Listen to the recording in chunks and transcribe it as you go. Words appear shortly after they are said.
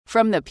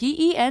From the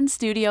PEN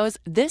studios,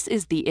 this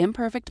is the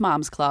Imperfect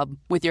Moms Club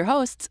with your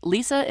hosts,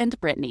 Lisa and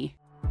Brittany.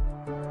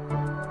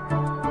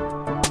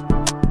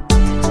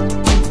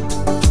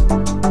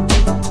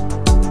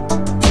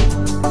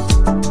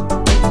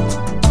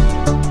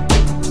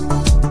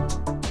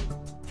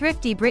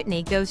 Thrifty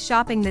Brittany goes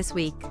shopping this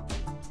week.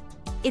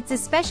 It's a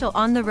special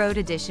on-the-road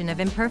edition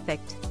of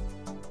Imperfect.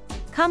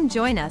 Come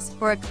join us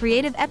for a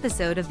creative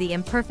episode of the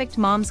Imperfect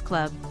Moms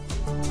Club.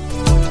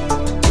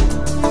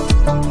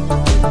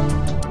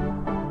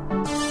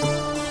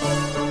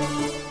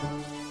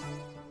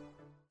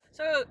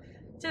 So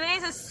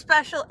today's a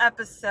special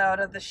episode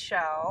of the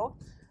show.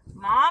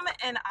 Mom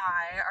and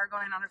I are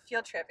going on a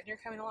field trip, and you're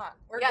coming along.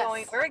 Where are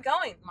we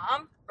going,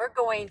 Mom? We're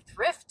going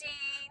thrifty.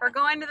 We're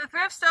going to the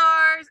thrift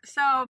stores.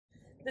 So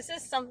this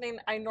is something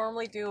I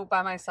normally do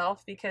by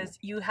myself because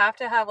you have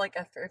to have like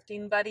a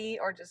thrifting buddy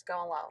or just go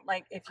alone.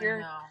 Like if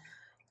you're,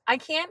 I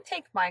can't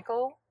take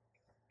Michael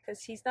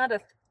because he's not a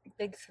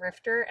big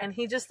thrifter, and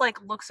he just like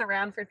looks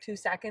around for 2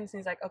 seconds and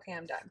he's like, okay,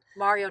 I'm done.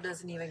 Mario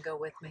doesn't even go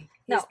with me.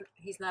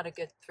 He's not a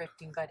good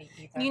thrifting buddy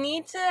either. You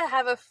need to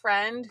have a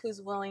friend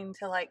who's willing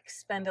to like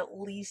spend at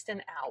least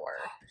an hour.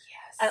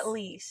 Yes. At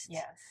least.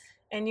 Yes.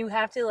 And you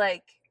have to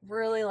like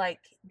really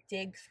like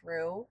dig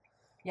through.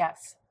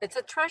 Yes. It's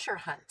a treasure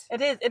hunt.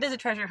 It is a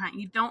treasure hunt.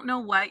 You don't know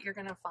what you're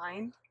gonna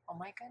find. Oh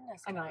my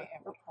goodness. I know. Can I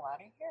ever pull out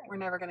of here? We're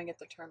never gonna get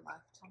the turn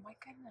left. Oh my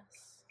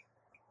goodness.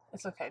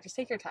 It's okay. Just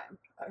take your time.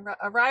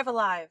 Arrive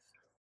alive.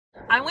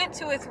 I went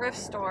to a thrift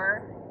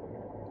store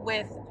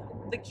with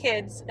the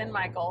kids and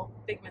Michael.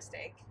 Big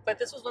mistake. But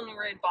this was when we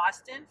were in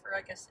Boston for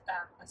like a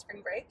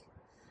spring break.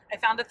 I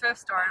found a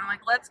thrift store and I'm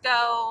like, let's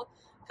go.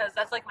 Because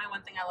that's like my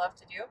one thing I love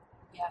to do.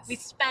 Yes. We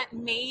spent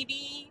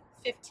maybe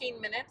 15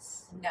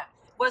 minutes. No.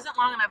 Wasn't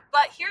long enough.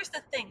 But here's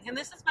the thing, and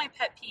this is my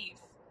pet peeve.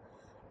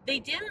 They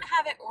didn't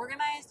have it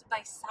organized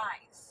by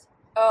size.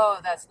 Oh,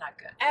 that's not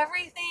good.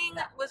 Everything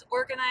was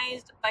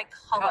organized by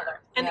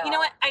color. And you know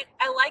what?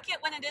 I like it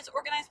when it is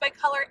organized by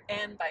color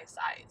and by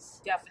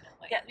size.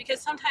 Definitely. Yeah, because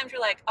sometimes you're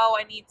like, oh,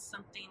 I need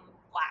something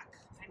black.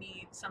 I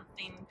need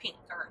something pink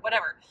or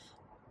whatever.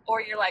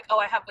 Or you're like, oh,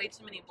 I have way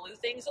too many blue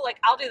things. So like,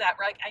 I'll do that.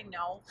 Like, I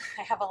know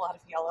I have a lot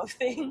of yellow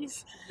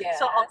things. Yes.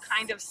 So I'll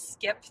kind of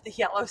skip the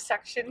yellow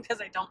section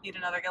because I don't need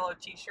another yellow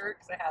t-shirt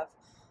because I have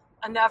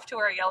enough to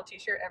wear a yellow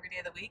t-shirt every day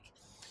of the week.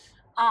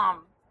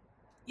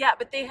 Yeah,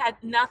 but they had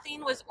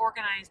nothing was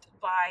organized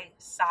by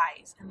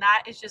size, and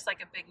that is just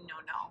like a big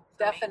no-no.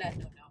 Definite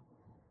no.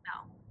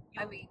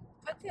 No. I mean,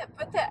 put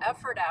the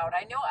effort out.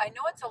 I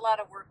know it's a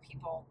lot of work,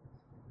 people,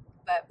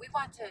 but we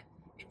want to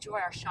enjoy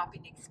our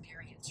shopping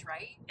experience,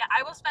 right? Yeah,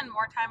 I will spend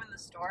more time in the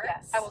store.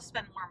 Yes. I will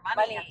spend more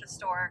money at the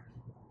store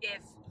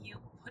if you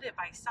put it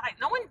by size.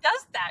 No one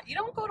does that. You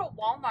don't go to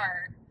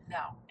Walmart.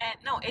 No. And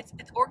no, it's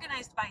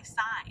organized by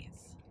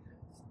size.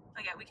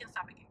 Oh yeah, we can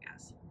stop and get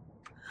gas.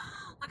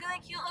 Look at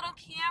that cute little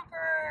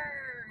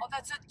camper. Oh,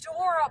 that's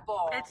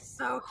adorable. It's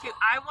so cute.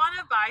 I want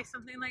to buy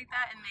something like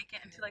that and make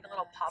it into like a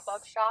little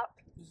pop-up shop.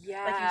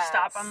 Yeah. Like you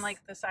stop on like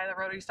the side of the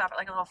road, or you stop at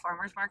like a little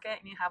farmer's market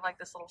and you have like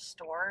this little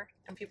store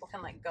and people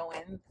can like go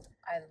in.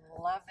 I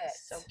love it.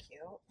 It's so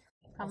cute.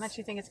 How much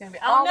do you think it's going to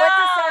be? Oh, no, what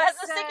does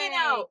it's a that sticky say?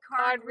 note.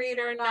 Card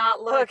reader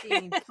not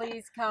looking.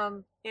 Please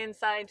come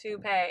inside to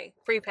pay.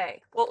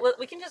 Prepay. Well,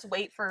 we can just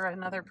wait for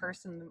another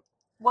person.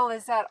 Well,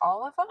 is that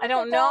all of them? I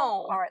don't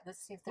know. All right,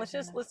 let's see if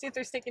there's let's see if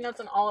there's sticky notes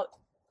on all.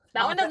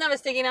 That one doesn't have a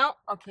sticky note.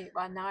 Okay,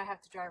 well now I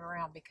have to drive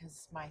around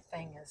because my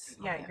thing is.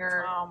 Yeah,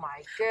 Oh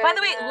my goodness. By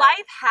the way,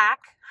 life hack.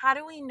 How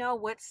do we know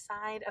what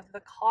side of the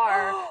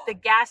car the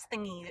gas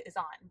thingy is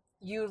on?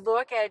 You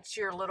look at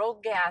your little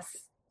gas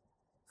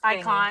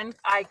icon.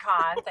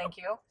 Thank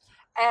you.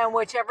 And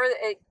whichever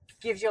it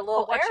gives you a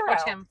little arrow.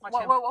 Watch him.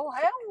 Whoa,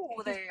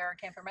 there,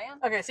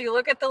 camperman. Okay, so you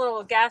look at the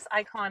little gas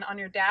icon on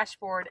your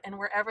dashboard, and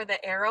wherever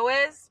the arrow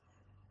is,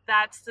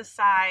 that's the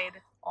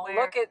side. Oh,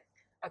 look at.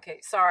 Okay,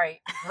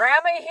 sorry.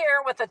 Grandma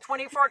here with a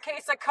 24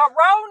 case of Corona.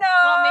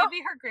 Well,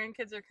 maybe her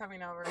grandkids are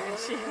coming over, and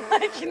she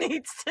like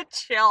needs to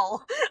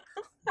chill.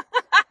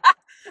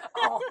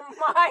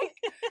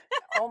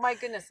 Oh my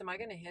goodness! Am I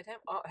going to hit him?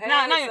 Oh, hey,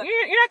 no,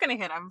 you're not going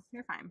to hit him.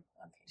 You're fine.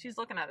 Okay. She's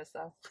looking at us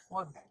though.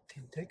 Well,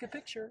 take a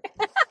picture.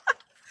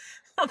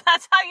 So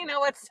that's how you know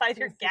what side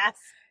your gas.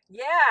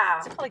 Yeah.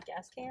 Is it called a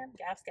gas can?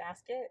 Gas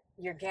gasket?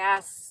 Your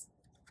gas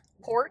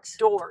port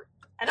door.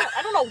 I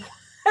don't know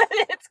what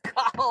it's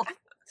called.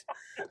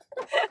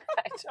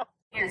 I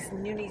don't. Is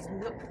Nooney's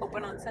Nook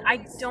open on Sundays?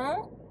 I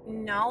don't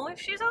know if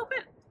she's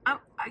open.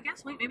 I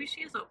guess maybe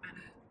she is open.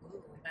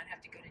 Ooh, we might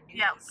have to go to Nooney's.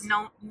 Yeah,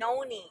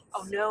 Nonies.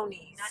 Oh,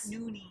 Nonies. Not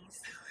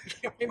Noonies. I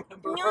can't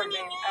remember her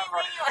name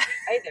ever.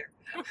 Either.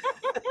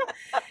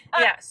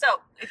 Yeah,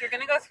 so if you're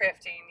going to go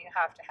thrifting, you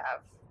have to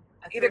have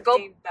either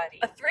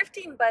a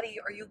thrifting buddy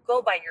or you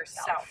go by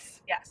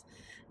yourself. Yes.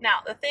 Now,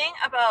 the thing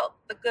about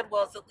the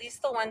Goodwills, at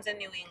least the ones in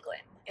New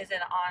England, is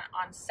that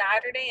on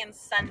Saturday and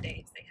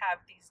Sundays, they have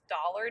these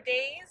dollar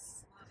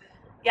days.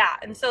 Yeah,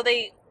 and so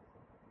they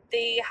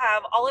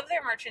have all of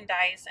their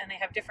merchandise and they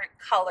have different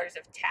colors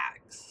of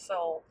tags.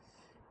 So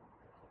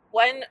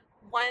one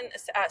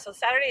so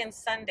Saturday and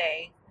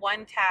Sunday,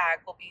 one tag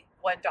will be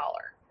 $1.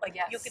 Like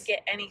Yes. you could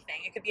get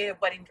anything. It could be a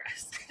wedding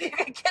dress. You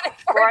could get it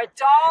For $1.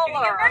 You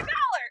can get it for $1.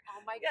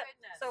 Oh my Yeah.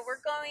 goodness. So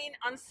we're going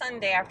on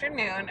Sunday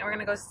afternoon, and we're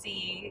gonna go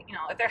see.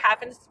 If there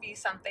happens to be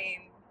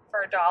something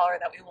for $1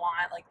 that we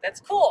want, like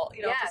that's cool.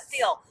 It's Yes. a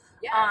steal.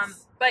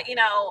 Yes. But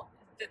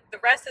the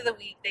rest of the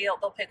week they'll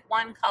pick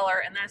one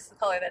color, and that's the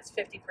color that's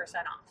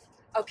 50% off.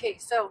 Okay,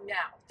 so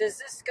now does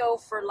this go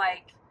for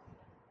like,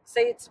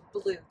 say it's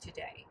blue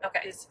today?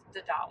 Okay. Is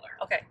the $1?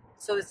 Okay.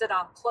 So is it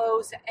on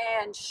clothes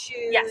and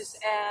shoes Yes.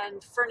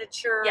 and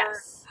furniture?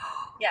 Yes.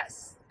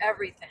 Yes.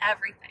 Everything.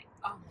 Everything.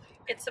 Oh my.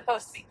 It's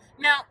supposed to be.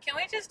 Now, can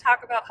we just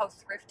talk about how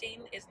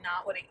thrifting is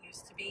not what it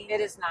used to be?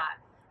 It is not.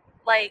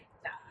 Like,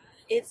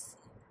 it's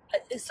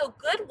so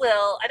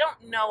Goodwill. I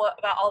don't know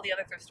about all the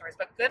other thrift stores,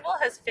 but Goodwill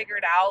has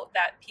figured out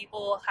that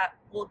people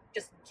will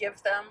just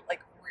give them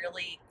like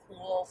really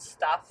cool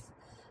stuff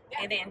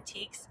in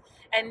antiques.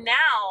 And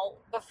now,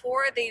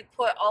 before they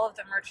put all of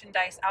the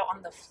merchandise out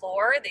on the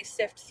floor, they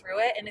sift through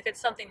it. And if it's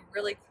something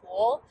really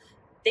cool,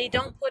 they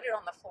don't put it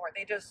on the floor.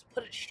 They just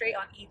put it straight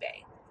on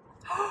eBay.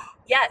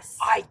 Yes.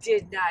 I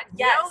did not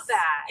know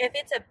that. If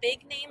it's a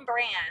big name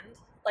brand,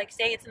 like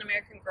say it's an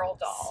American Girl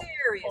doll.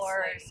 Seriously.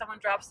 Or someone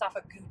drops off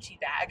a Gucci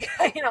bag,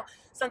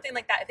 something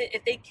like that.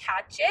 If they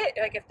catch it,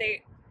 like if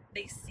they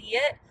see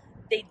it,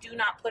 they do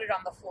not put it on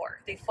the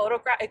floor. They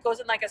photograph, it goes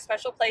in like a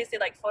special place. They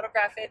like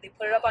photograph it. They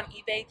put it up on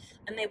eBay,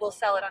 and they will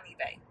sell it on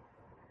eBay.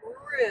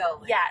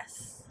 Really?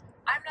 Yes.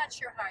 I'm not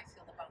sure how I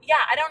feel about that.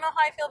 Yeah, I don't know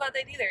how I feel about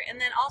that either.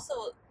 And then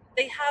also,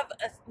 they have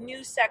a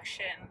new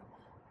section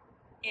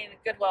in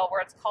Goodwill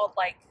where it's called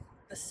like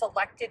the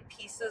selected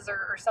pieces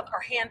or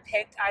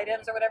hand-picked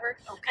items or whatever.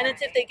 Okay. And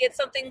it's if they get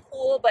something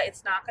cool, but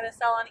it's not going to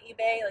sell on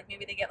eBay, like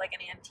maybe they get like an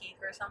antique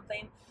or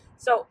something.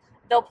 So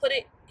they'll put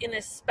it in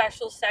a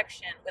special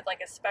section with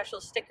like a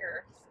special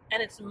sticker,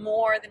 and it's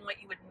more than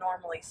what you would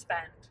normally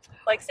spend.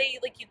 Like say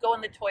like you go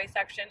in the toy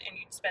section and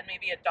you'd spend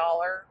maybe $1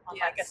 on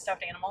like a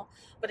stuffed animal,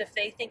 but if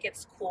they think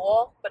it's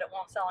cool but it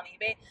won't sell on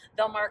eBay,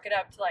 they'll mark it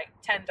up to like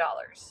 $10.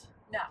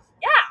 No.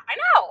 Yeah, I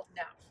know.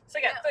 No. So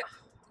yeah,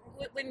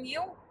 but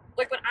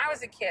when I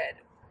was a kid,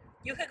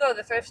 you could go to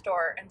the thrift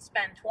store and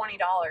spend $20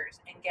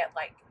 and get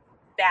like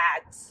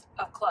bags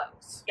Of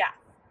clothes. Yeah.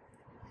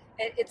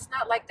 It's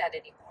not like that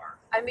anymore.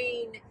 I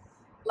mean,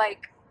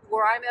 like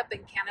where I'm up in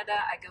Canada,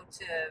 I go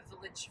to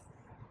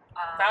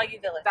Value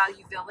Village.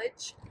 Value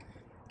Village,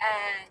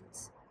 and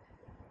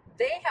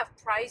they have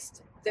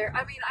priced their.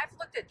 I mean, I've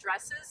looked at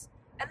dresses,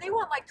 and they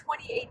want like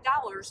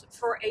 $28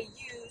 for a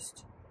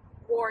used,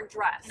 worn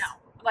dress. No.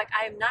 Like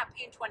I am not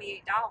paying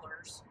 $28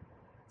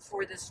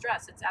 for this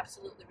dress. It's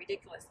absolutely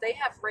ridiculous. They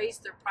have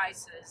raised their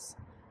prices,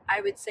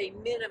 I would say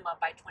minimum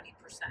by 20%.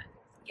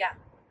 Yeah.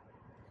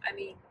 I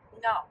mean,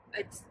 no,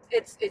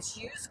 it's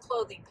used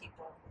clothing,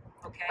 people.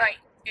 Okay. Right.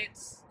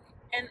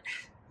 And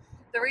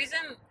the reason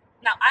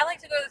now I like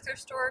to go to the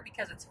thrift store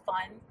because it's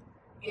fun.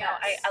 You know,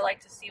 I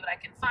like to see what I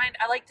can find.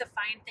 I like to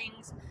find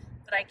things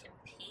that I can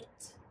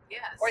paint.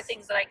 Yes. Or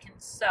things that I can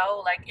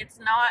sew. Like it's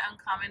not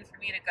uncommon for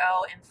me to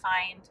go and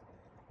find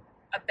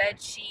a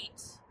bed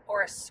sheet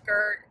or a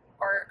skirt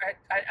or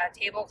a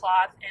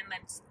tablecloth and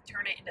then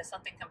turn it into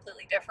something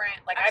completely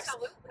different. Like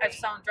Absolutely. I've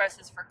sewn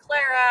dresses for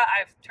Clara.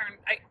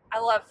 I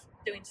love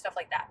doing stuff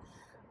like that.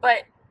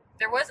 But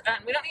there was,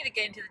 we don't need to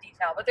get into the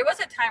detail, but there was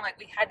a time like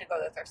we had to go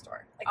to the thrift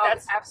store. Like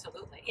that's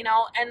absolutely. You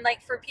know, and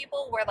like for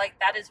people where like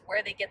that is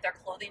where they get their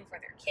clothing for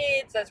their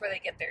kids, that's where they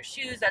get their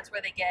shoes, that's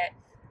where they get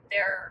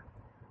their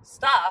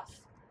stuff.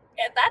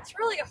 And that's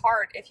really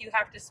hard if you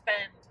have to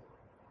spend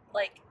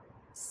like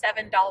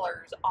 $7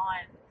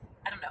 on,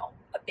 I don't know,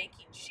 a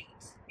baking sheet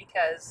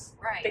because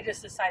they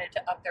just decided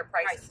to up their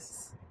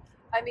prices.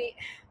 I mean,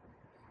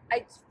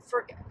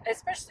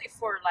 especially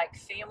for like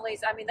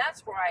families. I mean,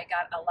 that's where I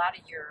got a lot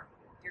of your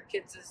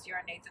kids' and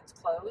Nathan's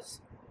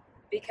clothes,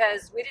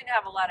 because we didn't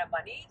have a lot of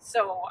money.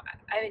 So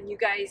I mean,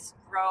 kids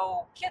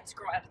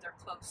grow out of their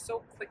clothes so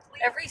quickly.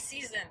 Every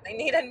season they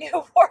need a new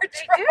wardrobe.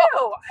 They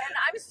do. And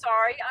I'm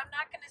sorry, I'm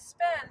not going to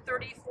spend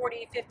 $30,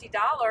 $40,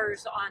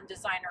 $50 on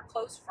designer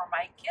clothes for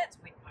my kids.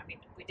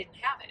 We didn't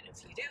have it.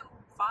 If you do,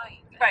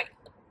 fine. Right.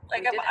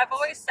 Like I've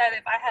always said,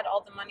 if I had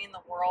all the money in the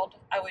world,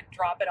 I would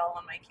drop it all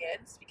on my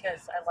kids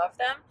because I love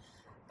them.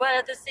 But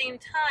at the same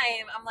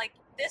time, I'm like,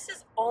 this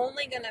is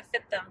only going to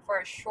fit them for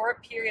a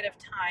short period of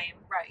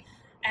time. Right.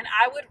 And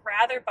I would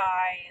rather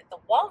buy the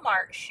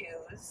Walmart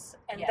shoes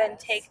and then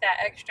take that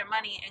extra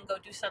money and go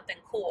do something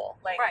cool.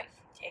 Like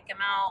take them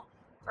out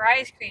for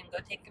ice cream, go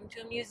take them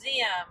to a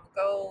museum,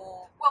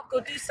 go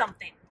do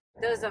something.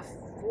 Does a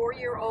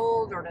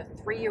 4-year-old or a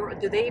 3-year-old,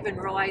 do they even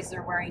realize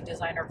they're wearing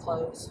designer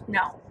clothes?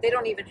 No. They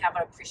don't even have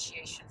an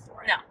appreciation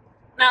for it. No.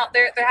 Now,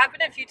 there have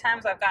been a few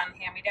times I've gotten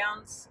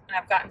hand-me-downs and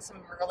I've gotten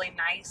some really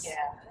nice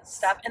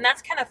stuff. And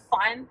that's kind of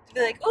fun to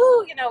be like,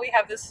 ooh, you know, we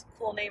have this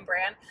cool name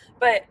brand.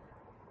 But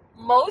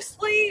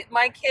mostly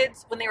my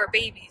kids, when they were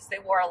babies, they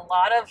wore a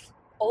lot of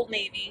Old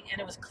Navy,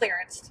 and it was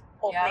clearanced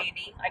Old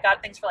Navy. I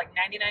got things for like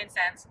 99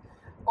 cents.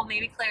 Old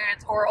Navy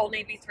clearance or Old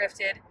Navy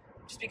thrifted.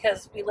 just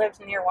because we lived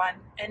near one.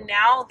 And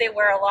now they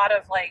wear a lot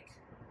of like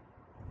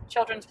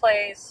Children's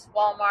Place,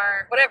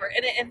 Walmart, whatever.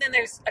 And then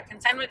there's a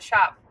consignment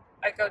shop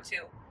I go to,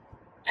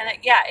 and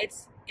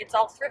it's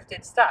all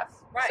thrifted stuff.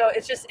 Right. So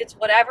it's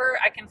whatever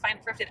I can find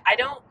thrifted. I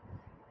don't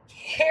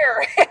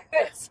care if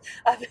it's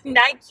a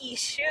Nike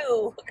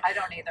shoe. I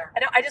don't either.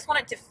 I just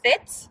want it to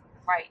fit.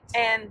 Right.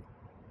 And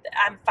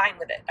I'm fine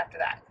with it after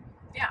that.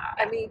 Yeah.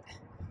 I mean,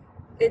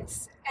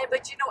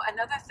 but you know,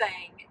 another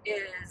thing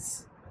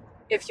is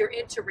if you're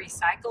into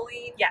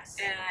recycling. Yes.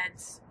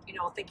 And, you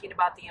know, thinking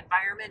about the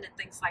environment and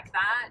things like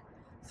that,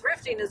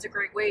 thrifting is a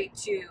great way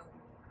to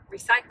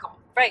recycle.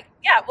 Right.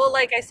 Yeah. Well,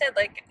 like I said,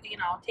 like, you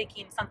know,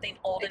 taking something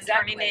old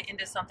Exactly. and turning it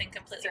into something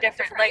completely So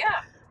different. Like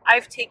yeah.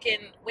 I've taken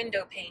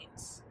window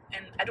panes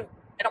and I don't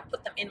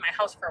put them in my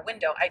house for a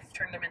window. I've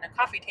turned them into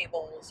coffee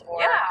tables,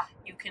 or Yeah.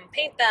 you can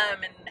paint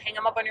them and hang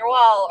them up on your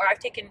wall. Or I've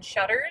taken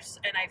shutters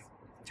and I've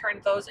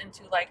turned those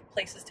into like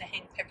places to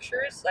hang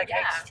pictures. Like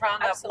Yeah, I've strung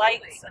up absolutely.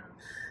 lights and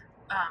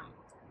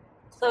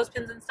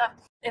clothespins and stuff.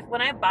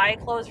 When I buy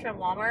clothes from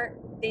Walmart,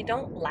 they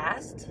don't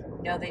last.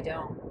 No, they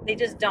don't. They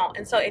just don't.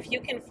 And so if you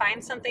can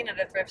find something at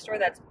a thrift store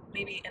that's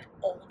maybe an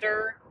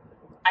older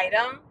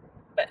item,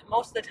 but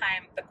most of the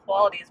time the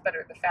quality is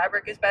better, the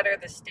fabric is better,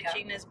 the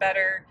stitching is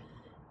better,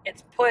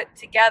 it's put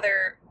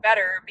together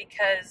better,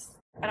 because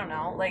I don't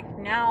know, like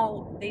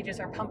now they just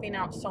are pumping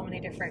out so many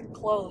different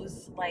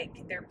clothes.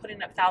 Like they're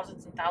putting up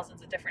thousands and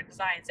thousands of different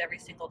designs every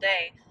single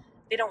day.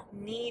 They don't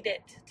need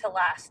it to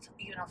last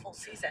even a full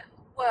season.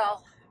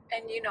 Well,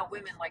 and you know,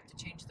 women like to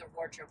change their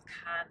wardrobe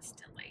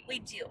constantly. We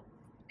do.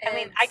 And I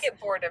mean, I get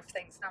bored of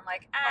things, and I'm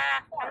like,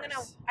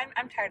 course.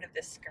 I'm tired of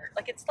this skirt.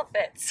 Like, it still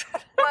fits.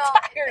 Well,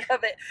 I'm tired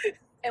of it.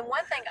 And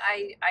one thing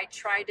I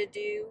try to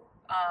do,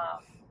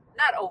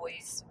 not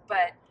always,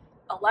 but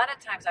a lot of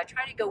times I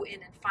try to go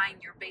in and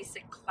find your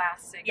basic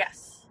classic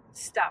Yes.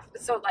 stuff.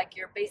 So like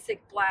your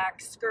basic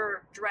black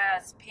skirt,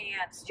 dress,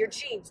 pants, your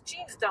jeans.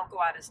 Jeans don't go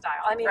out of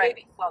style. I mean, Right.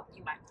 maybe, well,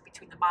 you might,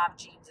 between the mom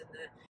jeans and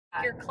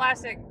the... Your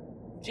classic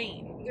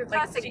jean. Your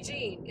Like, classic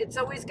jean, it's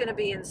always going to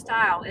be in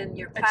style. And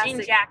your a classic...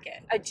 jean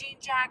jacket. A jean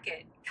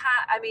jacket.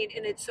 I mean,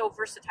 and it's so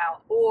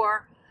versatile.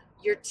 Or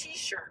your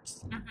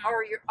t-shirts,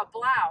 or a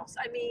blouse.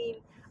 I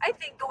mean, I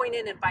think going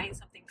in and buying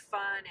something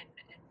fun and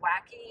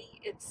wacky,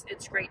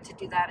 it's great to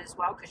do that as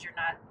well, because you're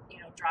not, you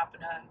know,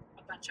 dropping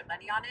a bunch of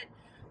money on it.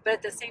 But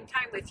at the same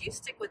time, if you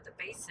stick with the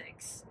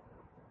basics,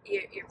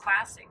 your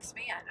classics,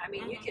 man, I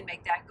mean, you can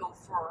make that go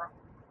for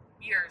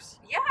Years.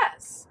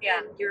 yes. Yeah.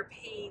 And you're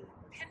paying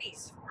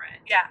pennies for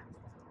it. Yeah.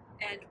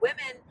 And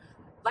women,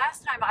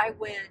 last time I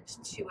went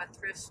to a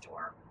thrift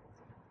store,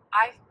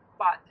 I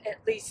bought at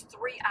least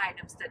 3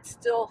 items that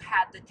still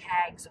had the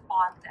tags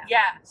on them.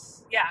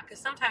 Yes. Yeah. Because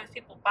sometimes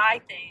people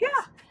buy things.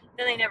 Yeah.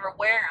 Then they never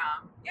wear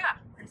them. Yeah.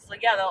 And it's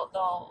like, yeah,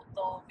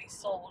 they'll be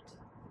sold.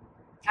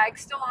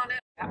 Tag's still on it.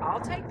 I'll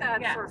take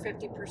that Yeah. for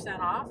 50%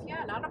 off.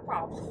 Yeah, not a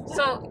problem.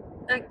 So,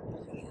 like,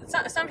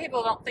 some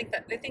people don't think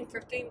that. They think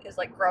thrifting is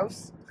like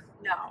gross.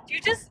 No. Do you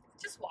just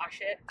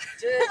wash it?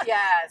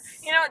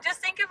 Yes. You know,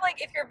 just think of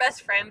like if your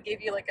best friend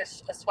gave you like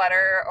a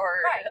sweater or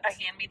Right.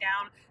 a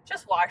hand-me-down,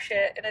 just wash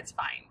it and it's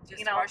fine. Just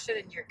you know, wash it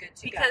and you're good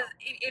to because go.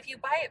 if you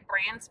buy it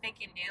brand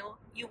spanking new,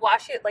 you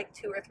wash it like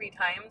 2 or 3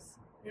 times.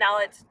 Now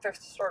it's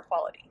thrift store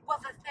quality. Well,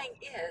 the thing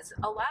is,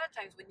 a lot of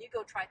times when you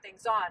go try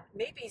things on,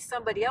 maybe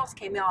somebody else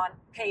came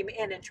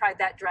in and tried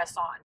that dress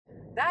on.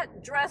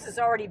 That dress has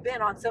already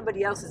been on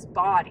somebody else's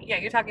body. Yeah,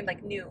 you're talking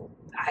like new.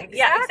 Exactly.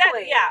 Yeah,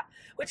 exactly. Yeah,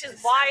 which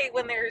is why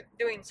when they're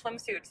doing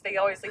swimsuits, they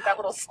always leave that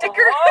little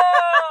sticker.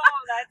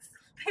 Oh, that's...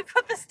 They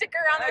put the sticker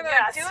on there.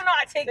 Yes. Do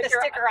not take the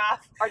sticker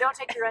off. Or don't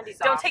take your undies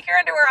Don't off. take your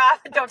underwear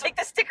off. Don't take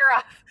the sticker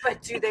off.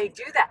 But do they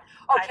do that?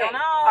 Okay. I don't know.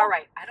 All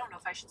right. I don't know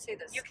if I should say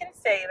this. You can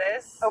say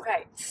this.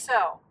 Okay.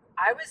 So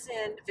I was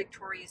in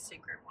Victoria's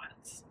Secret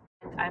once.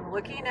 I'm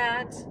looking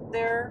at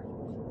their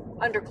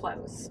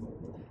underclothes,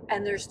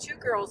 and there's 2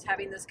 girls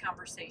having this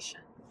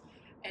conversation.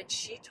 And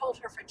she told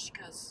her friend, she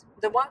goes,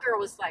 the one girl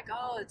was like,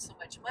 oh, it's so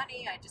much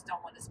money. I just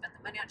don't want to spend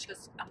the money on it. She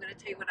goes, I'm going to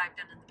tell you what I've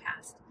done in the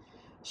past.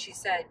 She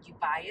said, you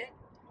buy it,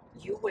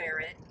 you wear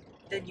it,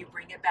 then you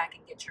bring it back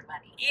and get your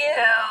money. Ew.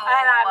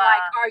 And I'm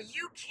like, are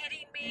you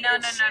kidding me? No,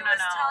 And no, she no, no, was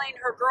no. telling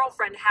her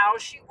girlfriend how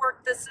she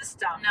worked the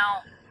system.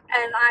 No.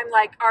 And I'm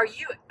like, are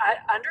you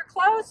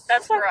underclothes?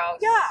 That's She's like, gross.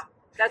 Yeah,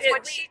 that's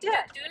what she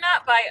did. Do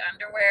not buy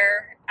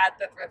underwear at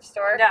the thrift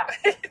store. No.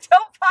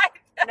 Don't buy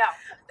them. No,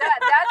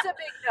 that's a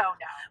big no.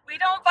 We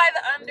don't buy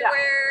the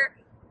underwear.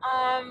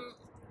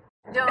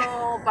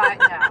 No, buy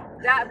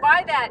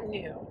that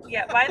new.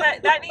 Yeah, buy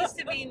that. That needs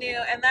to be new,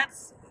 and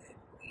that's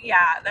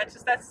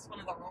one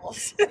of the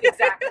rules.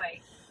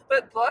 Exactly.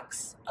 But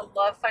books, I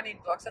love finding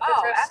books at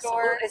the thrift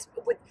store. It's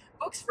with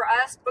books for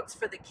us, books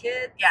for the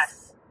kids.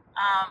 Yes.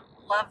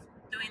 Love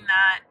doing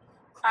that.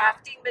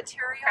 Crafting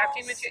materials.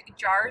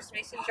 Jars,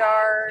 mason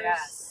jars.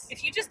 Yes.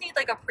 If you just need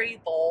like a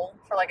pretty bowl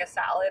for like a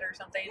salad or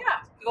something,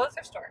 Yeah. go to the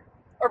thrift store.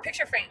 Or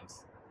picture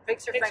frames.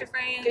 Picture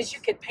frames. Because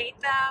you could paint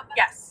them.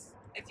 Yes.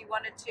 If you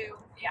wanted to.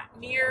 Yeah.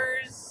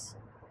 Mirrors,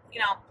 you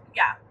know,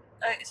 yeah.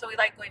 so we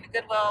like going to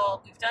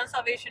Goodwill. We've done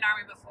Salvation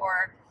Army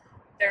before.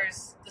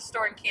 There's the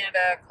store in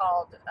Canada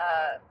called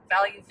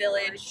Value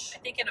Village. I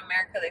think in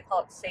America they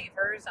call it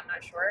Savers. I'm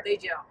not sure. They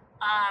do.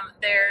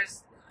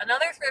 There's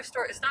another thrift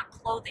store. It's not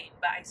clothing,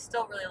 but I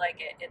still really like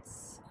it.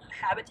 It's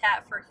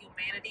Habitat for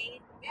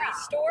Humanity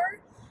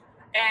store.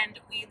 And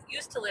we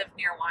used to live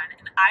near one,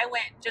 and I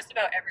went just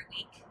about every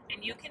week.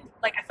 And you can,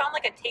 like, I found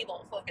like a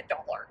table for like $1.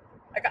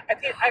 I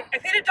paid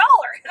 $1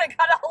 and I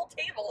got a whole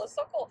table. It's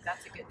so cool.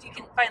 That's a good deal. You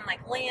can find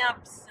like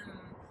lamps, and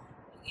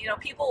you know,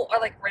 people are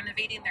like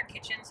renovating their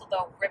kitchen, so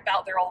they'll rip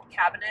out their old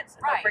cabinets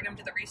and they'll bring them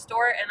to the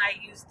restore. And I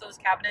used those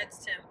cabinets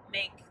to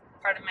make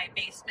part of my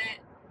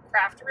basement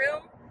craft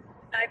room,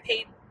 and I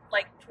paid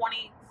like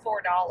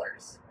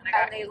 $24.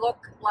 And they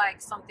look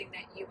like something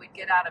that you would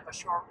get out of a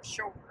showroom.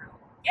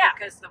 Yeah,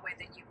 because the way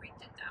that you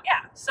redid them.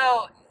 Yeah,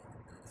 so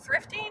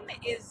thrifting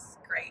is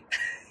great.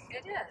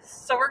 It is.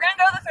 So we're gonna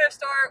go to the thrift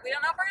store. We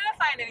don't know if we're gonna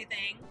find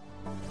anything,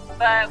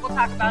 but we'll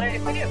talk about it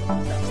if we do. So,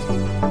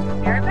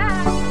 be right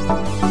back.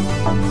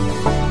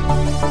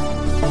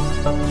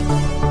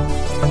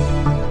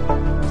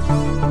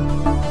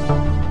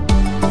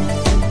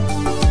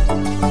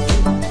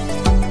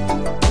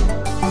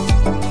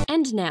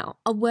 And now,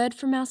 a word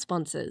from our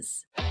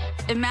sponsors.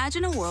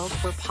 Imagine a world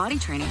where potty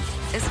training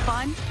is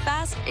fun,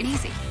 fast, and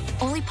easy.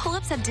 Only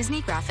pull-ups have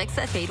Disney graphics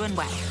that fade when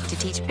wet to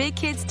teach big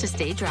kids to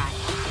stay dry.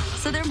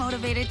 So they're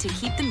motivated to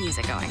keep the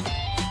music going.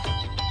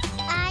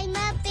 I'm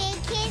a big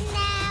kid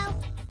now.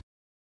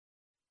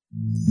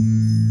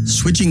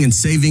 Switching and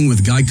saving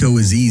with Geico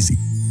is easy,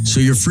 so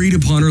you're free to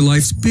ponder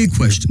life's big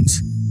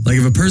questions. Like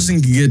if a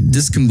person can get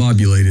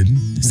discombobulated,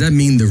 does that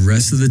mean the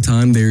rest of the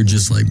time they're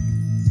just like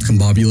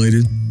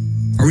combobulated?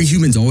 Are we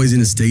humans always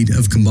in a state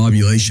of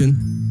combobulation?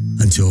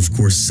 Until, of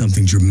course,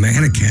 something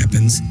dramatic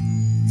happens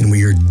and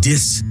we are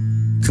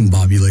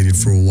discombobulated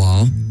for a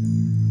while.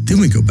 Then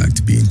we go back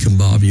to being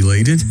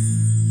combobulated.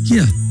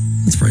 Yeah,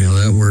 that's probably how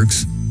that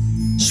works.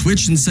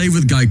 Switch and save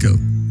with Geico.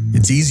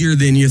 It's easier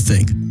than you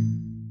think.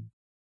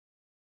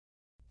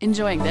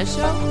 Enjoying this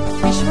show?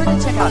 Be sure to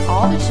check out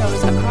all the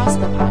shows across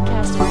the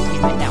Podcast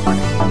Entertainment Network,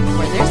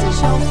 where there's a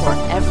show for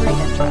every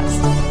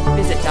interest.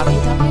 Visit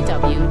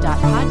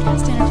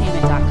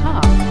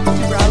www.podcastentertainment.com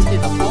to browse through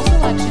the full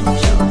selection of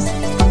shows.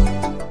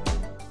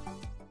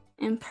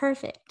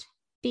 Imperfect.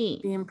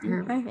 B.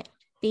 Imperfect.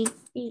 B.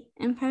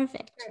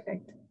 Imperfect.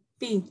 Perfect.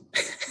 B.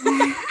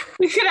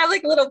 We could have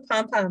like little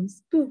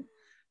pom-poms. Boo.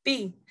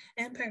 B.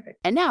 Imperfect.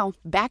 And now,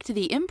 back to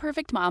the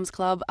Imperfect Moms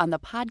Club on the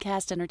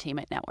Podcast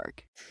Entertainment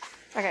Network.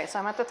 Okay, so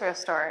I'm at the thrift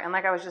store, and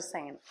like I was just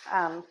saying,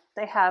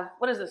 they have,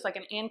 what is this, like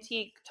an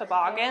antique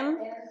toboggan?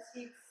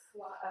 Antique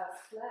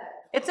sled.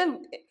 It's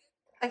in,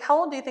 like, how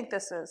old do you think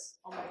this is?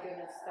 Oh my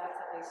goodness, that's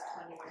at least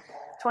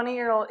 20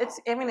 years old.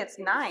 20-year-old, it's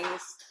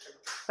nice,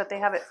 but they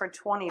have it for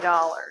 $20.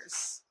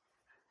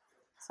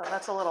 So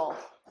that's a little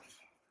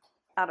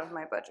out of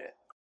my budget.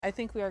 I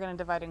think we are going to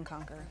divide and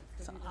conquer.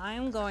 So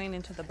I'm going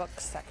into the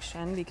books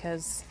section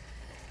because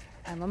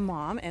I'm a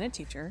mom and a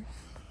teacher.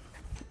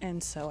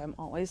 And so I'm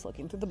always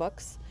looking through the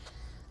books.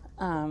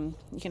 You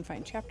can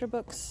find chapter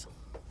books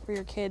for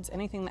your kids.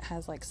 Anything that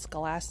has like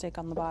Scholastic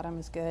on the bottom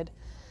is good.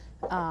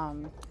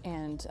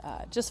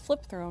 Just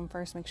flip through them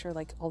first. Make sure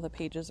like all the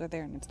pages are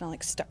there and it's not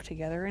like stuck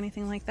together or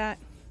anything like that.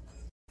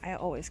 I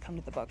always come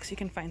to the books. You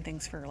can find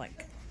things for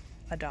like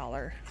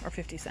 $1 or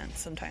 50 cents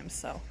sometimes.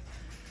 So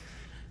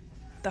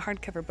the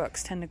hardcover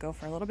books tend to go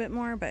for a little bit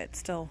more, but it's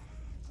still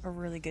a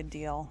really good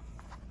deal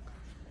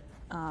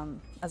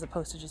as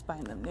opposed to just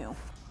buying them new.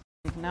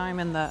 Now I'm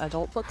in the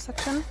adult book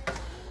section,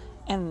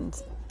 and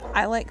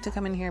I like to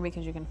come in here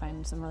because you can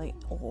find some really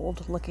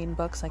old looking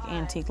books, like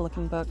antique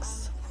looking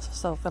books.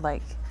 So for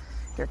like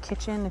your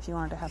kitchen, if you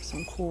wanted to have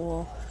some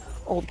cool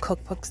old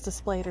cookbooks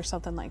displayed or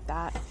something like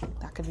that,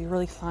 that could be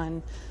really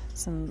fun.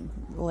 Some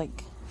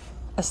like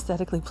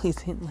aesthetically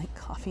pleasing like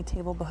coffee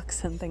table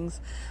books and things.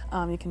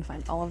 You can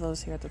find all of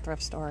those here at the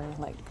thrift store,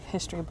 like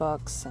history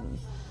books, and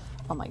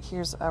like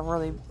here's a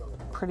really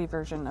pretty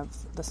version of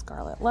The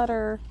Scarlet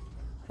Letter.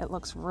 It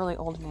looks really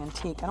old and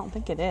antique. I don't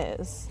think it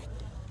is.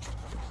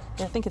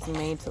 I think it's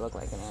made to look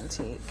like an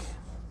antique.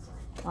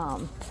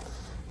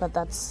 But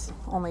that's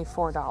only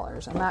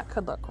 $4, and that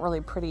could look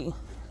really pretty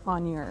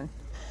on your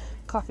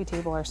coffee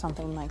table or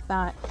something like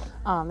that.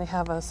 They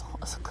have a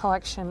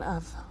collection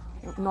of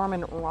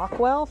Norman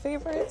Rockwell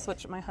favorites,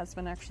 which my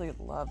husband actually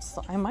loves.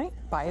 So I might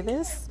buy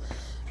this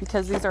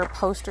because these are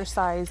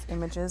poster-sized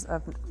images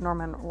of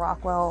Norman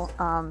Rockwell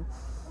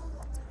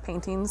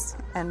paintings,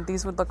 and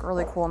these would look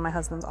really cool in my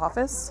husband's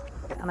office.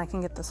 And I can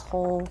get this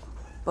whole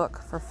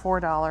book for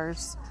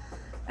 $4,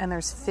 and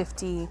there's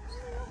 50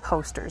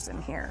 posters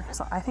in here,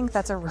 so I think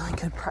that's a really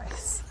good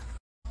price.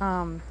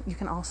 You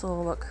can also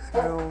look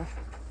through,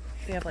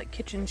 they have like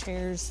kitchen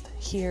chairs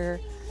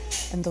here,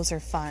 and those are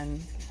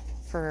fun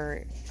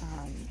for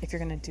if you're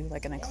gonna do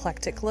like an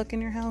eclectic look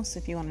in your house.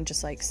 If you want to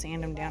just like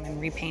sand them down and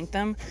repaint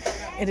them,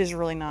 it is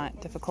really not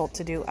difficult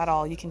to do at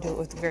all. You can do it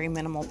with very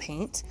minimal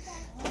paint.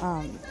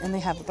 And they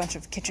have a bunch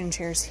of kitchen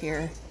chairs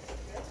here.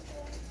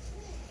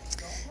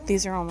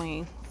 These are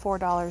only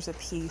 $4 a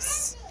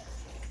piece.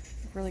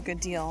 Really good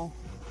deal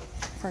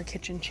for a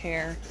kitchen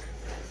chair.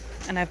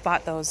 And I've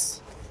bought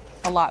those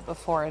a lot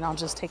before, and I'll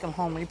just take them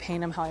home,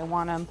 repaint them how I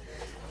want them,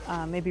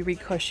 maybe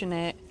recushion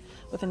it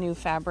with a new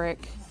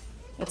fabric.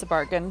 It's a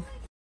bargain.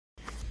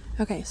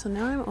 Okay, so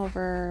now I'm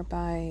over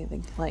by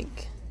the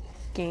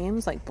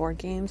games, like board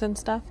games and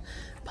stuff,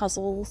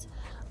 puzzles.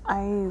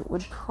 I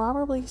would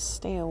probably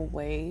stay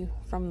away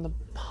from the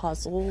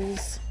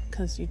puzzles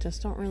because you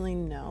just don't really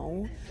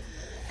know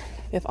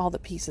if all the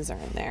pieces are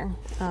in there,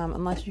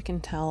 unless you can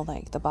tell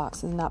like the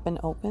box has not been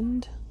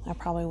opened. I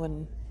probably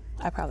would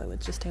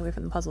just stay away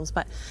from the puzzles.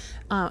 But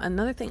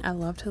another thing I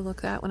love to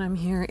look at when I'm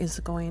here is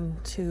going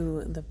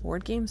to the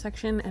board game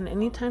section, and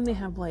anytime they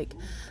have like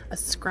a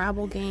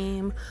Scrabble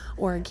game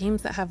or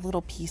games that have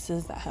little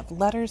pieces that have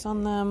letters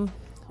on them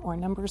or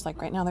numbers,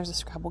 like right now there's a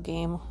Scrabble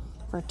game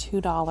for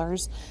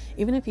 $2.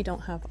 Even if you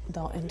don't have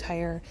the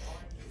entire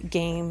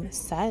game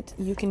set,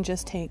 you can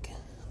just take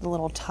the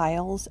little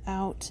tiles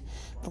out,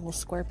 the little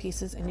square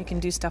pieces, and you can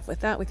do stuff with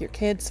that with your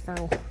kids for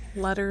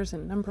letters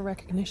and number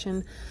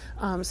recognition.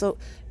 So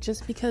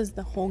just because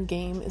the whole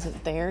game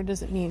isn't there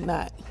doesn't mean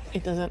that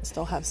it doesn't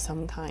still have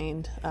some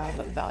kind of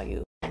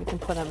value. You can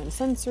put them in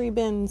sensory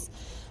bins,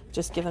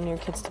 just give them to your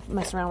kids to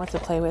mess around with, to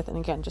play with, and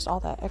again, just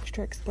all that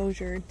extra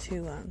exposure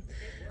to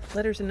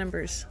letters and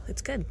numbers.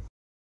 It's good.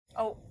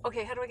 Oh,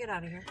 okay. How do I get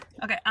out of here?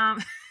 Okay,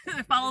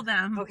 follow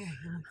them. Okay.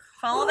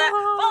 Follow that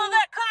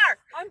car.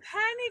 I'm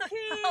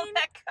panicking. Follow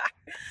that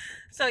car.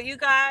 So you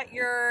got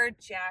your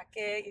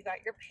jacket, you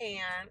got your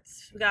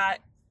pants, you got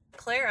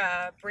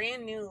Clara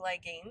brand new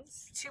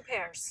leggings. 2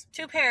 pairs.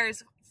 2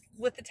 pairs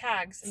with the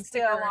tags and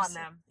Still stickers on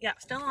them. Yeah,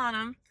 still on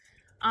them.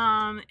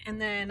 And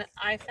then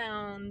I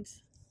found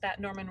that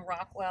Norman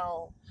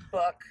Rockwell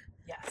book.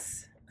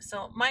 Yes.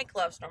 So Mike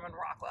loves Norman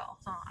Rockwell.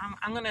 So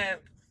I'm gonna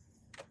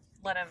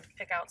let him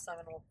pick out some,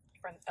 and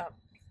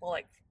we'll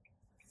like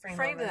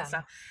frame them and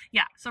stuff.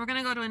 Yeah. So we're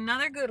gonna go to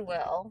another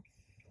Goodwill.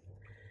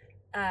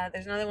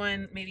 There's another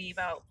one maybe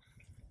about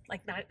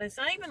it's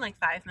not even like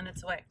 5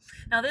 minutes away.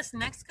 Now this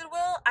next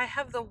Goodwill, I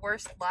have the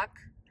worst luck.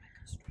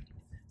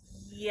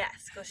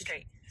 Yes, go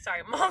straight.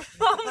 Sorry, mom's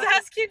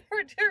asking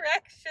for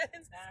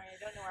directions. I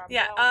don't know where I'm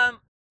going. going.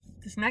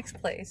 This next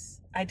place,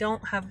 I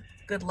don't have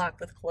good luck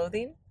with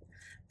clothing,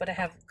 but I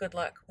have good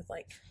luck with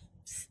like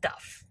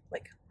stuff,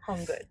 like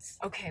home goods.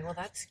 Okay, well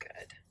that's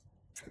good.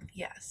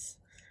 Yes.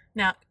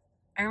 Now,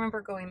 I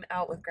remember going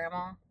out with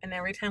Grandma, and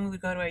every time we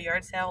would go to a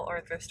yard sale or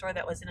a thrift store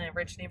that was in a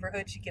rich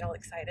neighborhood, she'd get all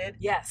excited.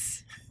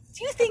 Yes.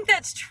 Do you think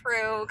that's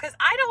true? Because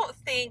I don't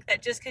think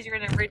that just because you're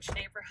in a rich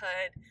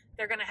neighborhood,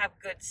 they're going to have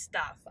good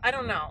stuff. I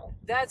don't know.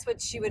 That's what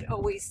she would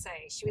always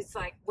say. She was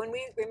like, when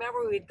we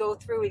would go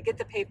through, we'd get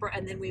the paper,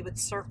 and then we would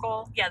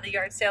circle. Yeah, the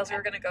yard sales we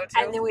were going to go to.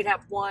 And then we'd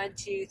have 1,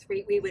 2,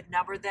 3. We would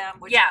number them.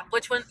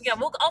 Which one? Yeah,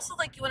 well, also,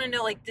 like, you want to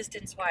know, like,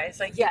 distance-wise.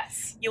 Like,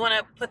 yes. You want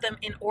to put them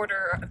in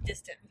order of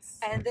distance.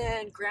 And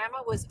then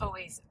Grandma was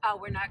always, oh,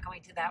 we're not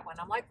going to that one.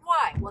 I'm like,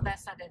 why? Well,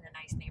 that's not in a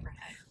nice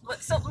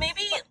neighborhood. So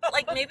maybe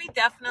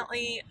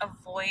definitely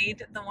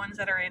avoid the ones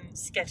that are in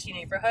sketchy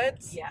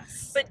neighborhoods.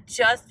 Yes. But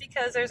just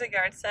because there's a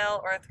yard sale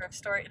or a thrift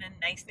store in a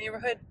nice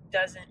neighborhood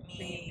doesn't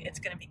mean it's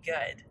going to be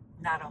good.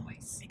 Not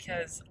always.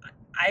 Because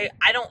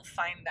I don't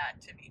find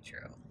that to be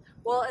true.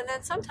 Well, and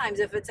then sometimes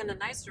if it's in a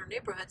nicer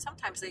neighborhood,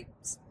 sometimes they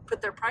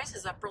put their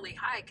prices up really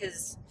high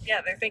because...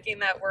 Yeah, they're thinking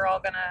that we're all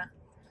going to...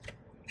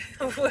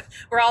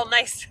 we're all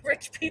nice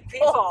rich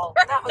people.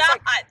 We're not.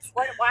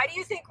 Like, why do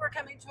you think we're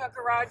coming to a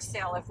garage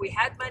sale? If we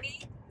had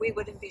money, we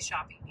wouldn't be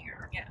shopping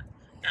here. Yeah.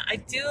 Now, I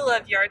do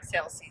love yard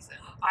sale season.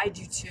 I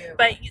do too.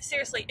 But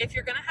seriously, if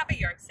you're going to have a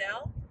yard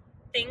sale,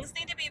 things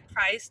need to be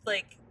priced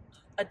like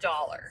 $1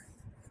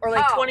 or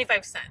like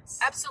 25 cents.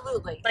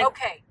 Absolutely. Like,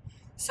 okay.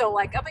 So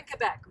like up in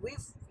Quebec,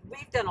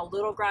 we've done a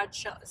little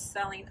garage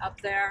selling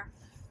up there.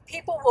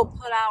 People will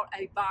put out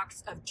a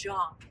box of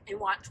junk and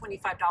want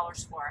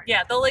 $25 for it.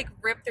 Yeah, they'll like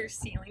rip their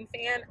ceiling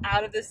fan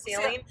out of the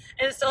ceiling,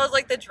 and it still has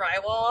like the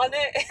drywall on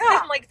it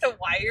and like the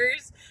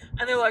wires.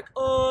 And they're like,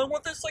 "Oh, I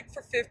want this like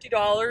for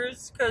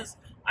 $50 because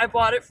I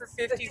bought it for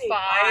 $55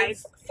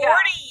 40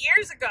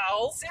 years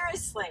ago."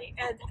 Seriously,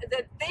 and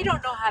they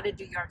don't know how to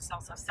do yard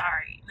sales. I'm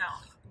sorry, no.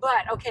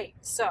 But okay,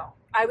 so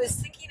I was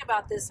thinking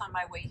about this on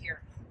my way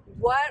here.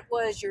 What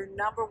was your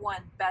number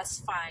one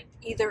best find,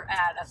 either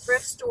at a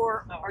thrift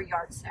store or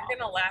yard sale? You're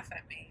gonna laugh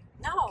at me.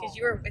 No, because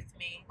you were with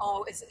me.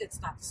 Oh,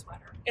 it's not the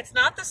sweater. It's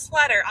not the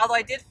sweater. Although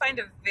I did find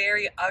a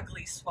very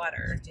ugly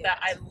sweater that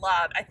I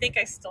loved. I think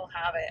I still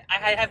have it.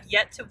 I have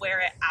yet to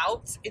wear it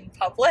out in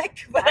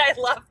public, but I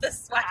love the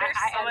sweater.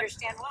 I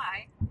understand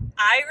why.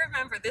 I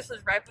remember this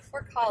was right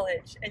before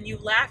college, and you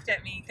laughed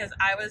at me because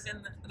I was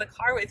in the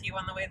car with you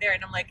on the way there,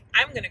 and I'm like,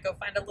 I'm going to go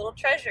find a little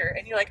treasure.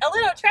 And you're like, a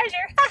little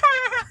treasure?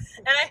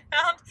 And I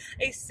found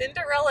a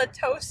Cinderella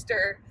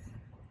toaster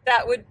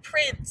that would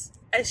print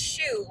a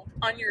shoe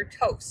on your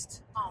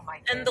toast. Oh, my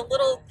goodness. And the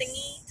little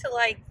thingy to,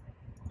 like,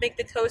 make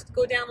the toast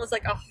go down was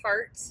like a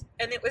heart,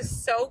 and it was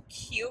so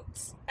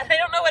cute. And I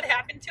don't know what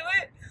happened to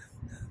it.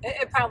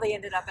 It probably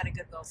ended up at a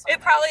Goodwill somewhere.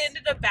 It probably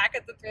ended up back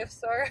at the thrift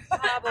store.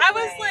 Probably. I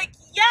was like,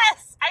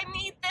 yes, I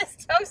need this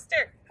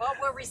toaster. Well,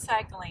 we're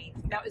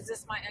recycling. Now, is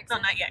this my exit? No,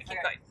 not yet.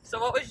 Keep going. So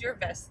what was your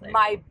best thing?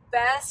 My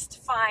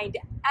best find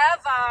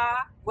ever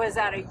was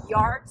at a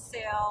yard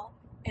sale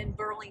in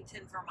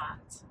Burlington,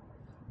 Vermont.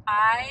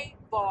 I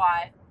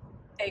bought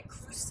a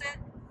cruciate.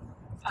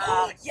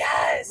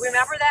 Yes.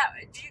 Remember that?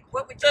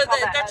 What would you call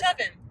the that? Dutch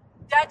oven.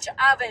 Dutch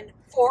oven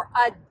for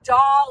 $1.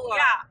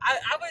 Yeah,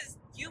 I was,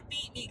 you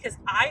beat me because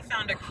I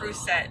found a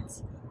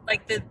cruciate,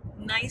 like the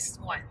nice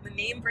one, the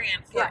name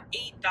brand for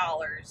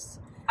 $8.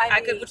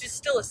 Which is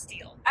still a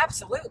steal.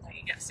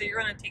 Absolutely. Yeah, so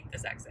you're going to take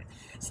this exit.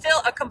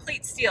 Still a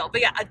complete steal.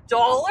 But yeah,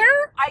 $1?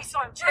 So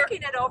I'm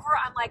checking it over.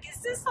 I'm like,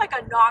 is this like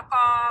a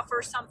knockoff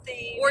or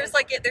something? Or it's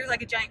like there's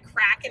like a giant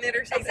crack in it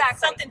or something.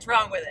 Exactly. Something's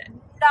wrong with it.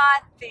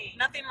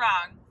 Nothing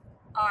wrong.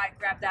 Oh, I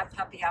grabbed that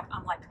puppy up.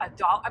 I'm like,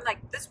 $1. I'm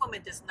like, this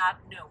woman does not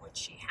know what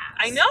she has.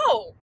 I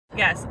know.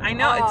 Yes, I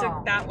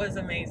know. That was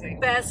amazing.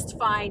 Best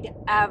find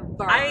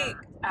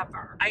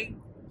ever. I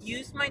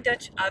use my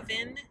Dutch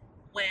oven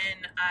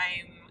when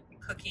I'm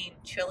cooking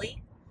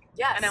chili.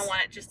 Yes. And I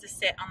want it just to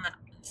sit on the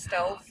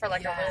stove for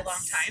like a really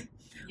long time.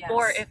 Yes.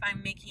 Or if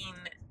I'm making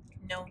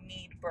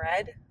no-knead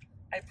bread,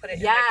 I put it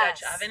in my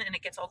Dutch oven and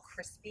it gets all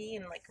crispy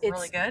and like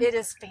really good. It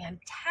is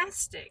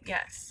fantastic.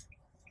 Yes.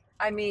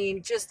 I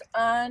mean, just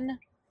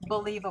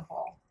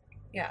unbelievable.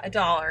 Yeah,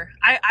 $1.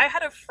 I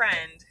had a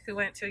friend who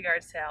went to a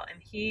yard sale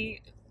and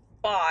he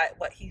bought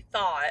what he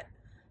thought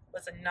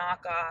was a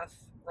knockoff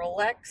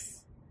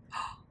Rolex.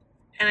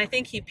 And I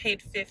think he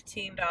paid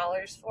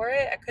 $15 for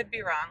it. I could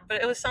be wrong,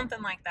 but it was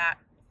something like that.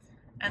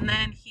 And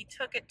then he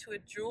took it to a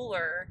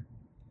jeweler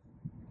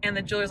and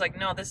the jeweler's like,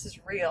 no, this is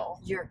real.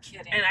 You're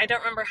kidding. And I don't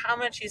remember how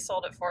much he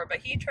sold it for, but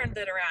he turned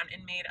it around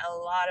and made a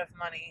lot of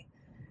money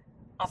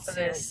off of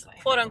this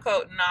quote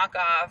unquote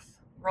knockoff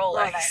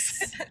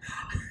Rolex.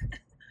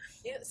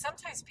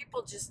 Sometimes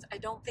people I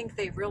don't think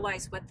they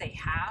realize what they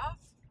have.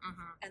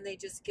 And they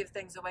just give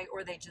things away,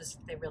 or they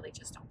really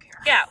just don't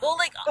care. Yeah, well,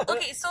 like,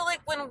 okay, so,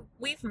 like, when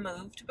we've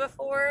moved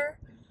before,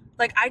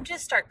 like, I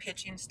just start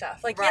pitching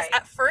stuff. Like, yes,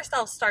 at first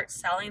I'll start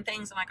selling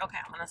things. I'm like, okay,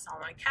 I want to sell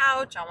my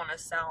couch. I want to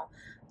sell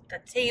the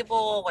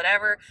table,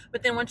 whatever.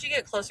 But then once you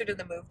get closer to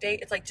the move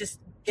date, it's like, just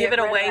give it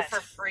away for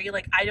free.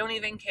 Like, I don't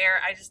even care.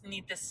 I just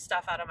need this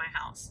stuff out of my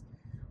house.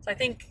 So I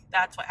think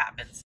that's what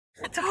happens.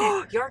 It's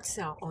okay. Yard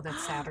sale. Oh,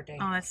 that's Saturday.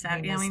 Oh, that's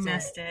Saturday. Yeah, we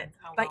missed it.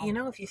 Oh, but, you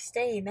know, if you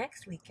stay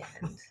next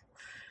weekend...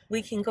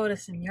 we can go to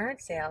some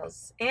yard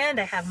sales, and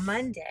I have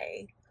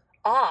Monday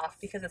off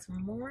because it's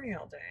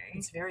Memorial Day.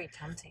 It's very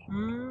tempting.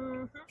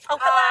 Mm-hmm. Oh,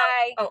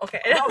 hi. Oh, okay.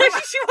 She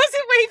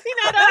wasn't waving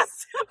at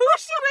us. Who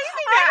was she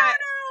waving at? I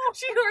don't know.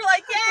 She were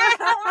like, yeah.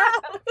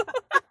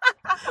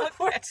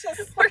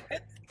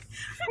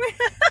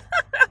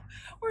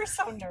 We're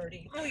so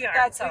nerdy. We are.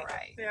 That's all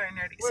right. We are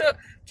nerdy. So,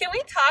 can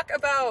we talk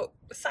about,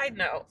 side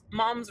note,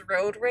 mom's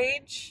road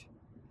rage?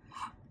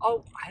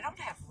 Oh, I don't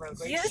have road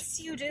rage. Yes,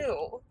 you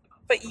do.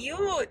 But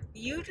you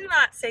do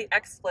not say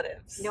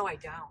expletives. No, I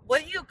don't.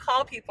 What do you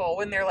call people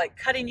when they're like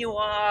cutting you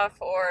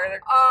off or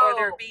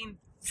they're being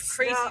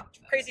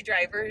crazy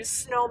drivers?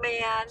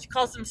 Snowman. She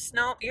calls them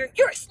You're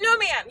a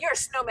snowman. You're a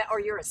snowman, or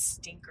you're a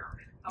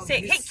stinker.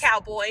 Say, hey,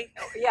 cowboy.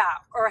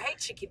 Yeah, or hey,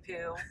 chickie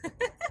poo.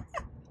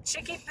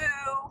 Chickie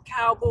poo,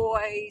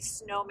 cowboy,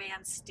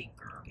 snowman,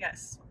 stinker.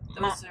 Yes,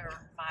 those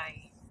are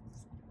my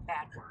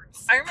bad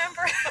words. I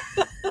remember,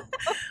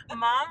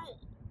 Mom.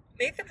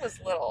 Nathan was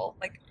little,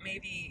 like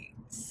maybe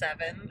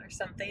 7 or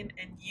something,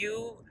 and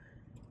you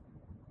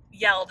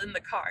yelled in the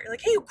car, you're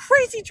like, hey, you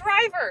crazy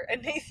driver!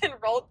 And Nathan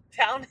rolled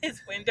down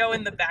his window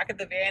in the back of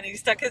the van and he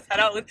stuck his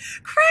head out with,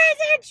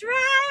 crazy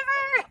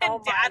driver!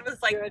 And Dad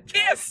was like,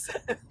 goodness.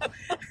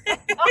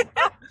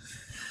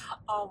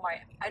 Oh my,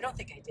 I don't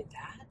think I did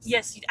that.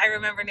 Yes, I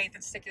remember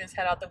Nathan sticking his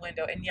head out the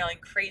window and yelling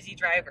crazy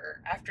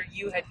driver after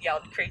you had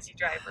yelled crazy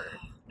driver.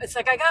 It's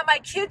like, I got my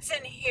kids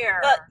in here.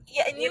 But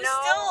yeah, and you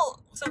still,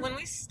 so when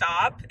we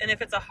stop, and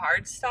if it's a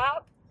hard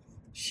stop,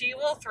 she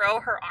will throw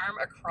her arm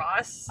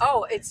across.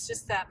 Oh, it's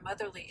just that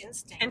motherly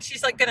instinct. And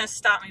she's like gonna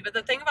stop me. But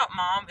the thing about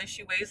Mom is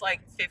she weighs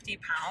like 50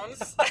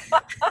 pounds.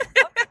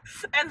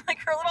 And like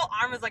her little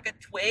arm is like a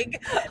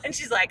twig. And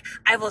she's like,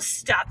 I will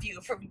stop you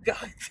from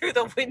going through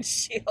the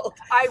windshield.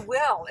 I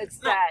will. It's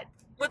that.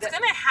 What's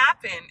going to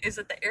happen is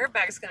that the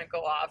airbag is going to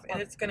go off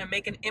and it's going to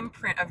make an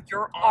imprint of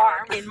your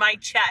arm in my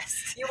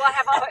chest. You will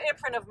have an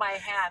imprint of my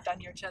hand on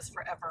your chest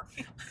forever.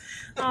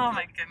 Oh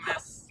my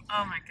goodness.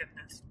 Oh my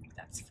goodness.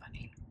 That's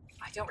funny.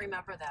 I don't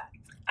remember that.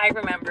 I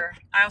remember.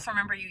 I also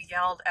remember you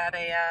yelled at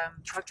a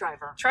truck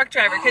driver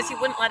because he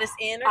wouldn't let us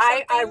in or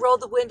something. I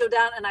rolled the window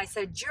down and I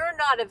said, you're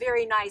not a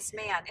very nice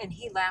man. And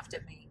he laughed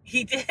at me.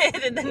 He did.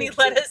 And then he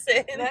let us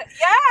in. Yes.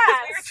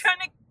 We were trying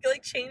to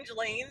like change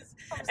lanes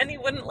and he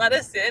wouldn't let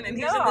us in. And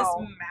he's in this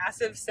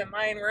massive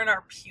semi and we're in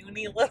our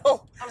puny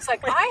little. I was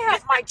like, I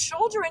have my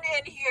children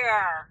in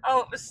here.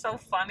 Oh, it was so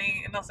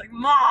funny. And I was like,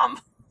 Mom.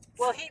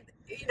 Well,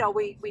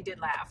 we did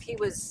laugh.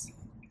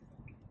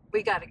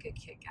 We got a good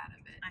kick out of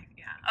it.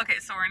 Yeah. Okay,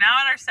 so we're now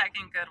at our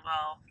second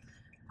Goodwill.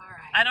 All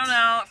right. I don't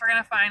know if we're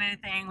going to find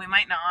anything. We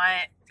might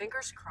not.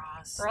 Fingers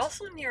crossed. We're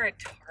also near a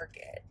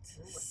Target,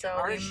 so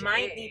Target. we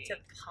might need to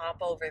pop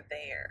over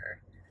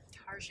there.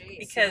 Target,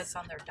 because it's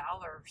on their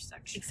dollar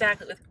section.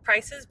 Exactly. With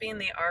prices being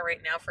they are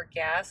right now for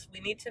gas, we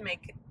need to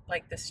make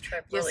like this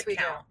trip really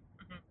count.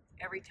 Mm-hmm.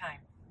 Every time.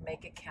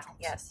 Make it count.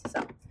 Yes.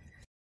 So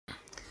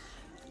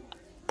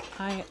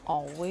I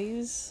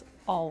always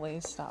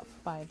stop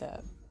by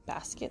the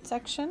basket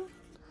section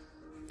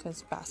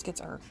because baskets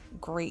are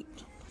great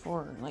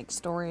for like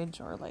storage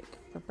or like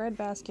for bread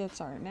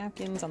baskets or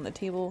napkins on the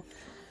table.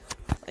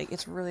 Like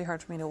it's really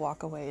hard for me to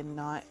walk away and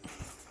not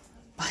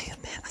buy a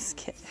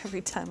basket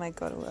every time I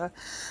go to a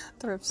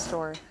thrift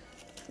store.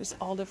 There's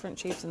all different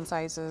shapes and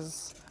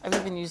sizes. I've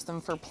even used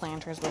them for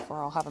planters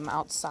before. I'll have them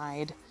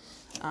outside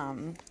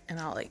and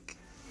I'll like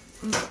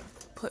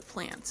put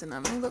plants in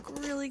them. They look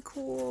really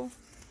cool.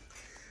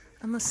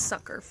 I'm a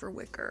sucker for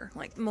wicker.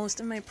 Like most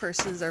of my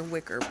purses are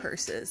wicker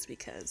purses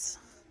because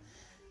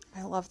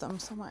I love them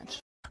so much.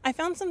 I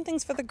found some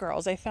things for the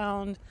girls. I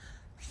found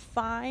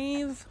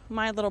 5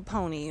 My Little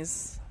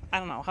Ponies. I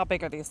don't know, how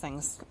big are these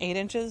things? 8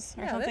 inches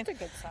or something?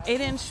 That's a good size.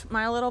 8-inch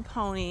My Little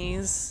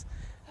Ponies.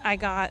 I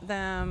got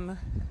them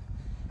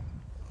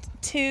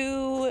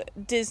 2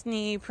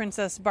 Disney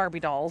Princess Barbie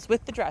dolls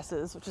with the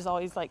dresses, which is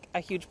always like a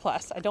huge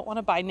plus. I don't want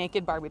to buy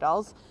naked Barbie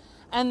dolls.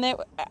 And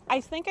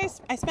I think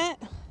I spent,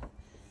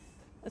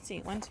 let's see,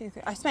 1, 2,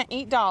 3. I spent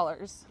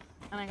 $8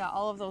 and I got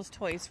all of those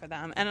toys for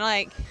them. And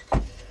like,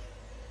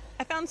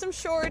 I found some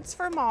shorts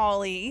for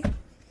Molly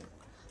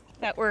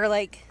that were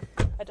like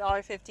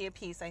 $1.50 a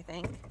piece, I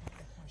think.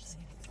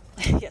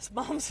 Yes,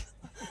 mom's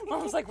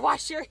like,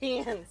 wash your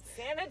hands.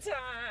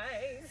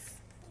 Sanitize.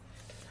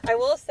 I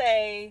will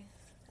say,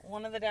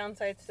 one of the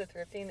downsides to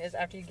thrifting is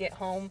after you get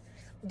home.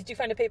 Did you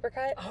find a paper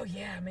cut? Oh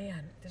yeah,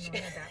 man. Didn't know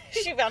that.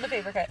 She found a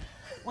paper cut.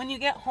 When you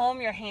get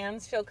home, your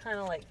hands feel kind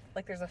of like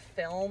there's a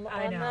film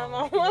on them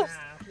almost.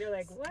 Yeah. You're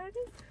like, what?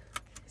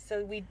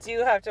 So we do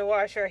have to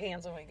wash our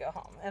hands when we go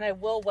home. And I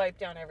will wipe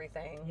down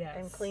everything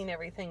and clean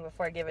everything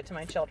before I give it to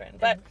my children.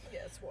 But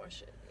yes,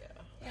 wash it.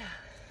 Yeah.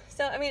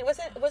 So I mean,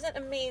 it wasn't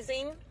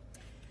amazing.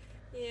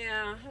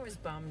 Yeah, I was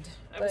bummed.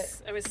 I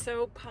was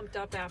so pumped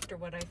up after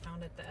what I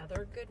found at the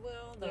other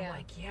Goodwill. That I'm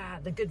like, yeah,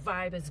 the good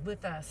vibe is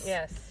with us.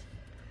 Yes.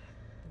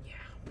 Yeah.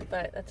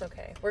 But that's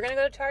okay. We're going to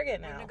go to Target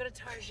now. We're going to go to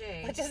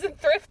Target. Which isn't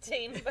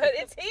thrifting, but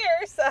it's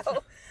here,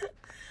 so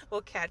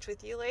we'll catch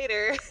with you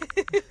later.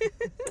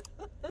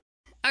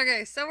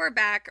 Okay, so we're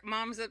back.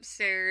 Mom's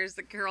upstairs.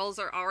 The girls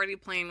are already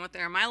playing with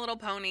their My Little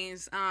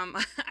Ponies.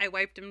 I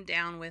wiped them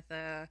down with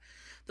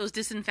those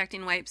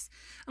disinfecting wipes.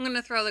 I'm going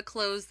to throw the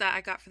clothes that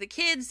I got for the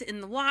kids in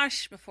the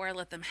wash before I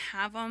let them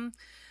have them.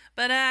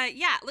 But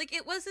yeah, like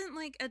it wasn't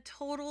like a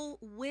total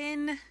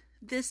win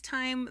this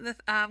time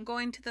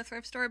going to the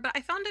thrift store, but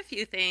I found a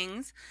few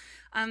things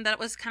that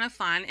was kind of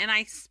fun, and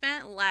I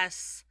spent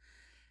less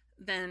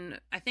than,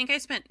 I think I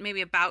spent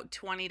maybe about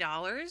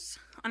 $20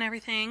 on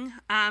everything.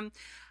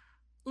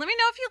 Let me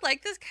know if you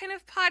like this kind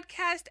of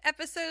podcast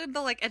episode,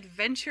 the like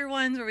adventure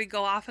ones where we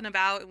go off and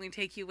about and we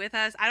take you with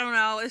us. I don't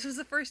know. This was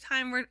the first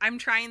time I'm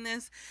trying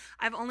this.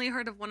 I've only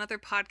heard of one other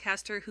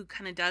podcaster who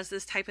kind of does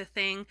this type of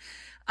thing.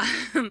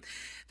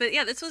 But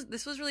yeah, this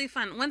was really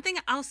fun. One thing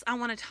else I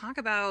want to talk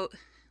about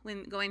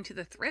when going to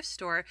the thrift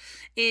store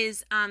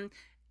is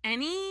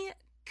any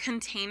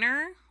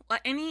container,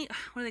 what do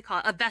they call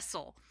it? A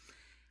vessel.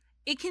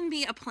 It can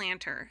be a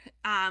planter.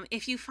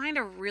 If you find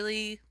a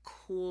really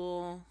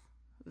cool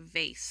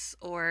vase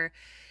or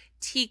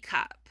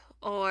teacup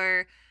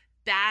or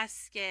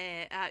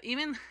basket,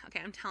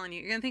 I'm telling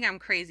you, you're gonna think I'm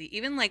crazy,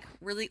 even like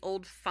really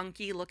old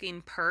funky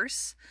looking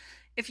purse,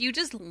 if you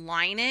just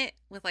line it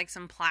with like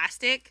some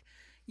plastic,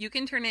 you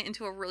can turn it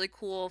into a really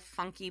cool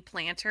funky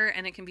planter,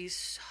 and it can be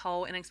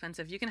so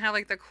inexpensive. You can have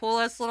like the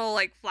coolest little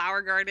like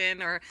flower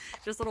garden or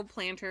just little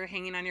planter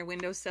hanging on your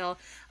windowsill.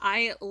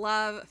 I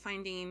love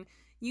finding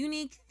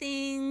unique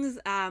things,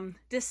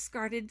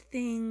 discarded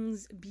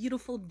things,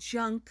 beautiful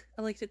junk,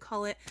 I like to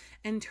call it,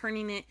 and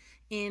turning it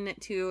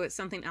into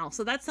something else.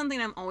 So that's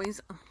something I'm always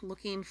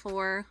looking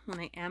for when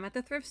I am at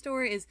the thrift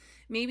store, is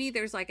maybe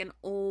there's like an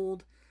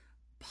old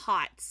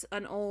pot,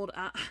 an old,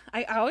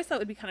 I always thought it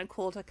would be kind of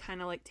cool to kind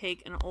of like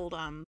take an old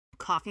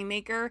coffee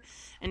maker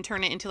and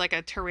turn it into like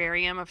a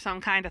terrarium of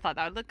some kind. I thought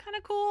that would look kind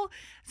of cool.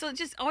 So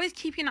just always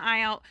keeping an eye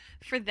out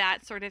for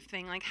that sort of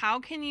thing. Like, how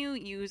can you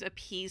use a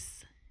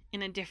piece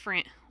in a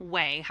different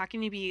way? How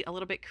can you be a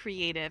little bit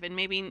creative and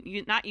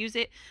maybe not use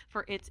it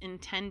for its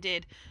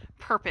intended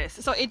purpose?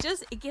 So it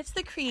gets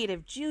the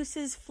creative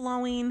juices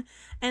flowing.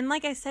 And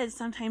like I said,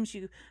 sometimes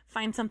you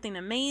find something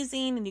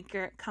amazing and you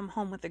come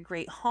home with a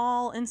great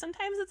haul. And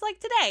sometimes it's like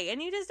today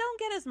and you just don't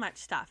get as much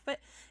stuff. But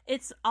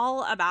it's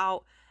all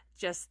about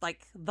just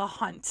like the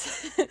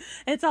hunt.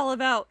 It's all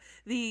about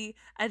the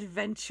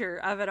adventure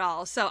of it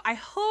all. So I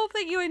hope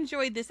that you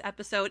enjoyed this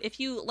episode. If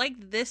you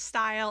like this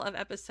style of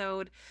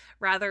episode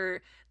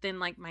rather than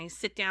like my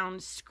sit down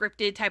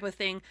scripted type of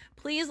thing,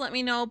 please let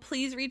me know.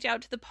 Please reach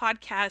out to the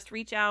podcast,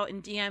 reach out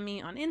and DM me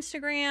on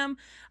Instagram.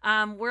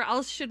 Where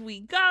else should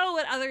we go?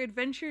 What other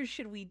adventures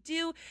should we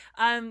do?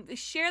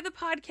 Share the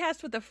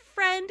podcast with a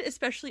friend,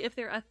 especially if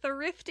they're a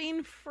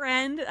thrifting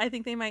friend. I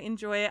think they might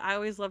enjoy it. I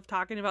always love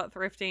talking about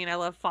thrifting. I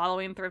love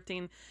following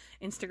thrifting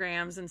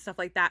Instagrams and stuff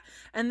like that.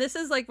 And this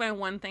is like my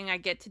one thing I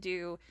get to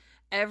do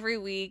every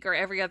week or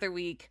every other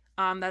week.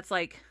 That's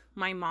like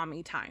my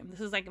mommy time.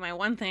 This is like my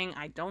one thing.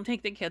 I don't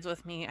take the kids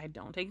with me. I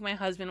don't take my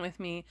husband with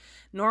me.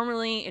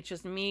 Normally, it's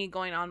just me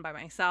going on by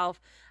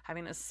myself,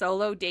 having a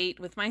solo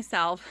date with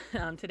myself.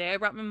 Today I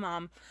brought my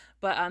mom,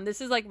 but this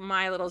is like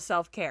my little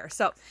self-care.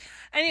 So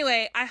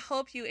anyway, I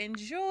hope you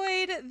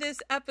enjoyed this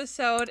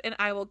episode, and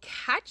I will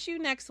catch you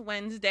next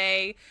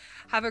Wednesday.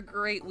 Have a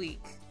great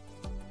week.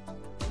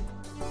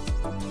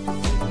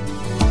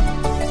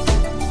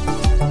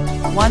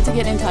 Want to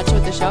get in touch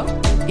with the show?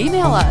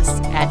 Email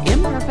us at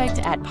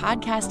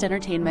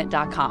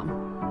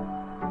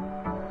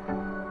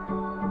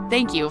imperfect@podcastentertainment.com.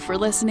 Thank you for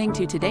listening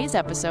to today's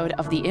episode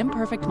of the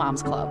Imperfect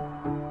Moms Club.